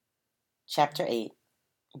Chapter 8.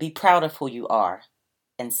 Be proud of who you are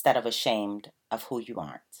instead of ashamed of who you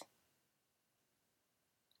aren't.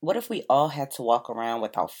 What if we all had to walk around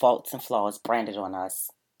with our faults and flaws branded on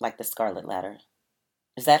us like the Scarlet Letter?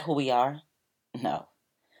 Is that who we are? No.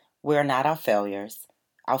 We are not our failures.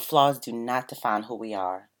 Our flaws do not define who we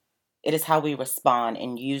are. It is how we respond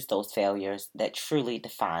and use those failures that truly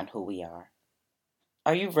define who we are.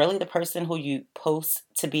 Are you really the person who you post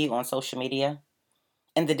to be on social media?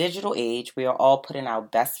 In the digital age, we are all putting our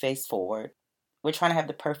best face forward. We're trying to have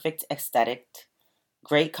the perfect aesthetic,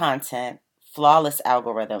 great content, flawless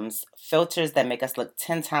algorithms, filters that make us look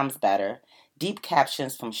 10 times better, deep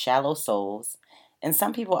captions from shallow souls, and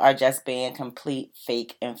some people are just being complete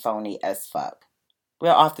fake and phony as fuck. We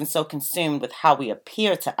are often so consumed with how we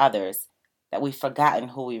appear to others that we've forgotten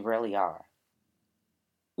who we really are.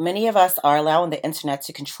 Many of us are allowing the internet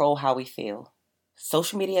to control how we feel.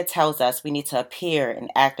 Social media tells us we need to appear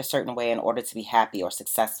and act a certain way in order to be happy or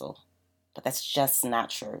successful, but that's just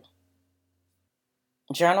not true.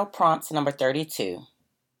 Journal prompts number 32.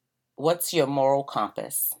 What's your moral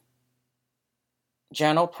compass?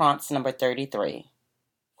 Journal prompts number 33.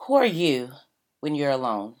 Who are you when you're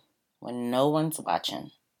alone, when no one's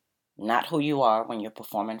watching? Not who you are when you're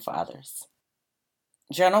performing for others.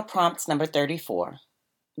 Journal prompts number 34.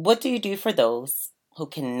 What do you do for those who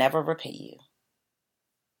can never repay you?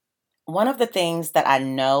 One of the things that I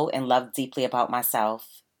know and love deeply about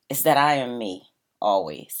myself is that I am me,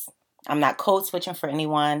 always. I'm not code switching for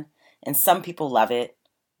anyone, and some people love it,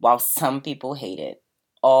 while some people hate it.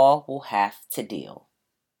 All will have to deal.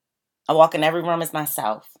 I walk in every room as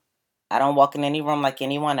myself. I don't walk in any room like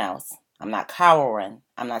anyone else. I'm not cowering.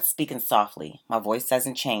 I'm not speaking softly. My voice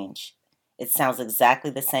doesn't change. It sounds exactly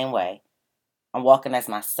the same way. I'm walking as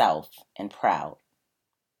myself and proud.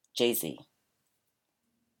 Jay-Z.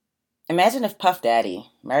 Imagine if Puff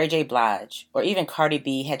Daddy, Mary J. Blige, or even Cardi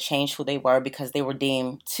B had changed who they were because they were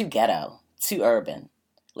deemed too ghetto, too urban.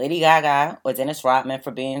 Lady Gaga or Dennis Rodman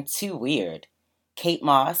for being too weird. Kate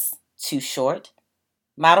Moss, too short.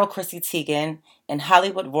 Model Chrissy Teigen and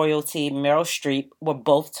Hollywood royalty Meryl Streep were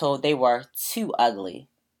both told they were too ugly.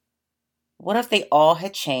 What if they all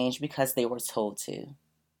had changed because they were told to?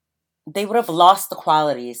 They would have lost the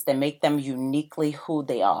qualities that make them uniquely who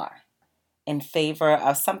they are, in favor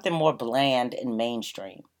of something more bland and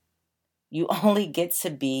mainstream. You only get to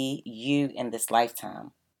be you in this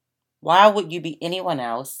lifetime. Why would you be anyone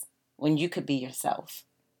else when you could be yourself?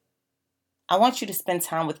 I want you to spend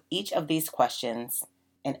time with each of these questions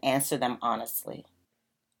and answer them honestly.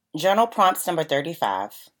 Journal prompts number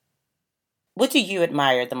 35. What do you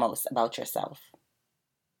admire the most about yourself?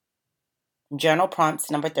 Journal prompts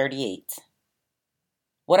number 38.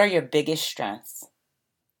 What are your biggest strengths?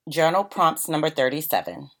 Journal prompts number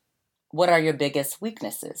 37. What are your biggest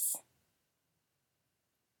weaknesses?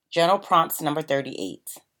 Journal prompts number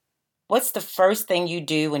 38. What's the first thing you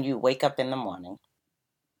do when you wake up in the morning?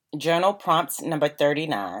 Journal prompts number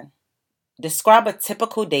 39. Describe a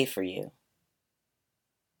typical day for you.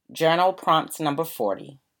 Journal prompts number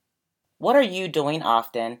 40. What are you doing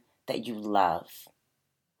often that you love?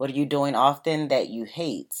 What are you doing often that you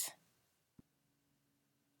hate?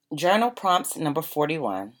 Journal prompts number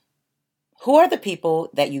 41. Who are the people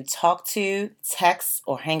that you talk to, text,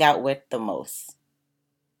 or hang out with the most?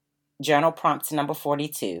 Journal prompts number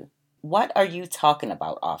 42. What are you talking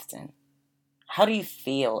about often? How do you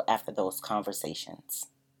feel after those conversations?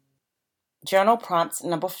 Journal prompts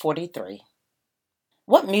number 43.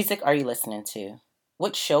 What music are you listening to?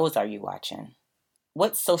 What shows are you watching?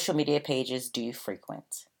 What social media pages do you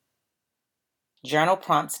frequent? Journal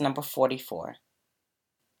prompts number 44.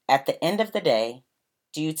 At the end of the day,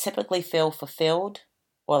 do you typically feel fulfilled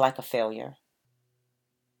or like a failure?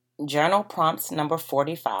 Journal prompts number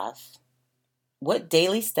 45. What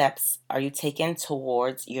daily steps are you taking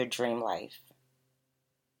towards your dream life?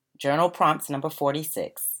 Journal prompts number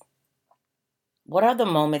 46. What are the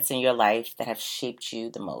moments in your life that have shaped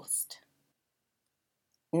you the most?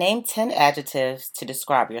 Name 10 adjectives to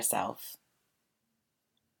describe yourself.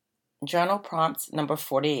 Journal prompt number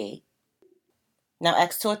 48. Now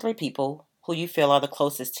ask 2 or 3 people who you feel are the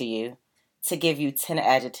closest to you to give you 10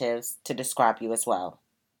 adjectives to describe you as well.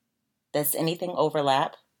 Does anything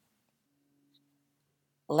overlap?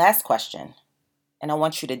 Last question, and I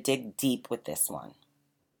want you to dig deep with this one.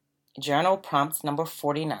 Journal prompt number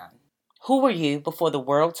 49. Who were you before the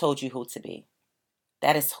world told you who to be?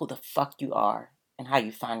 That is who the fuck you are and how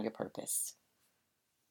you find your purpose.